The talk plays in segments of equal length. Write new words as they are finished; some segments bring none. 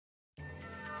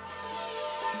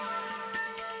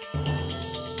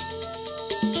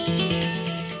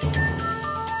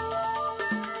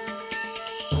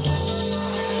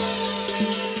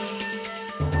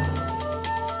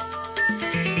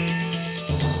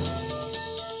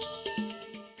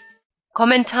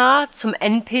Kommentar zum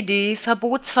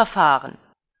NPD-Verbotsverfahren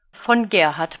von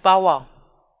Gerhard Bauer.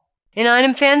 In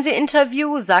einem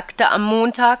Fernsehinterview sagte am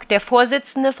Montag der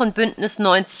Vorsitzende von Bündnis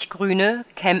 90 Grüne,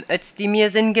 Cem Özdemir,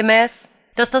 sinngemäß,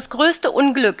 dass das größte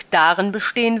Unglück darin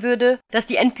bestehen würde, dass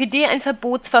die NPD ein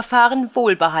Verbotsverfahren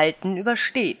wohlbehalten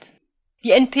übersteht.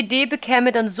 Die NPD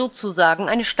bekäme dann sozusagen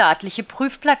eine staatliche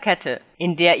Prüfplakette,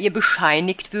 in der ihr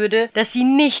bescheinigt würde, dass sie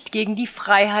nicht gegen die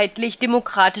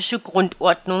freiheitlich-demokratische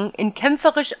Grundordnung in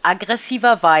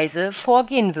kämpferisch-aggressiver Weise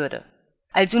vorgehen würde.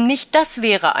 Also nicht das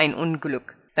wäre ein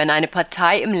Unglück, wenn eine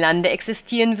Partei im Lande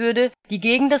existieren würde, die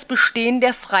gegen das Bestehen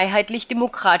der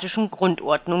freiheitlich-demokratischen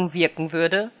Grundordnung wirken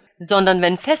würde, sondern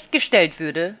wenn festgestellt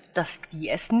würde, dass die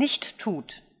es nicht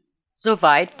tut.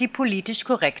 Soweit die politisch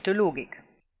korrekte Logik.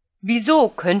 Wieso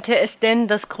könnte es denn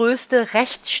das größte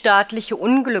rechtsstaatliche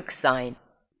Unglück sein?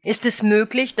 Ist es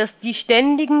möglich, dass die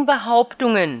ständigen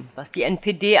Behauptungen, was die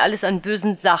NPD alles an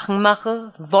bösen Sachen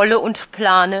mache, wolle und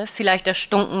plane, vielleicht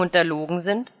erstunken und erlogen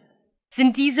sind?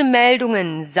 Sind diese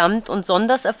Meldungen samt und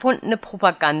sonders erfundene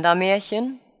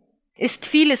Propagandamärchen? Ist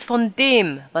vieles von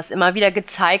dem, was immer wieder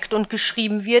gezeigt und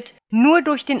geschrieben wird, nur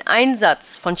durch den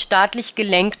Einsatz von staatlich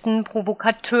gelenkten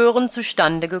Provokateuren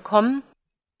zustande gekommen?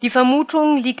 Die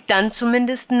Vermutung liegt dann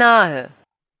zumindest nahe.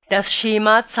 Das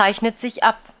Schema zeichnet sich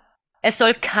ab. Es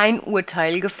soll kein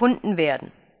Urteil gefunden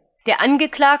werden. Der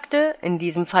Angeklagte, in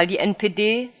diesem Fall die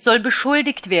NPD, soll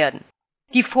beschuldigt werden.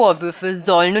 Die Vorwürfe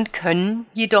sollen und können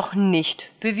jedoch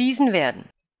nicht bewiesen werden.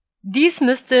 Dies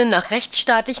müsste nach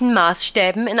rechtsstaatlichen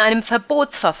Maßstäben in einem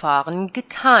Verbotsverfahren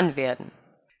getan werden.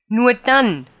 Nur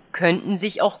dann könnten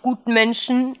sich auch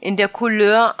Gutmenschen in der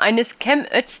Couleur eines Cem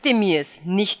Özdemirs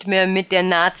nicht mehr mit der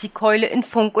Nazikeule in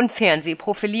Funk und Fernseh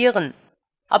profilieren.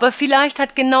 Aber vielleicht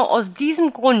hat genau aus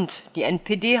diesem Grund die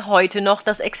NPD heute noch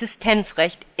das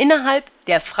Existenzrecht innerhalb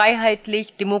der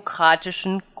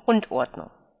freiheitlich-demokratischen Grundordnung.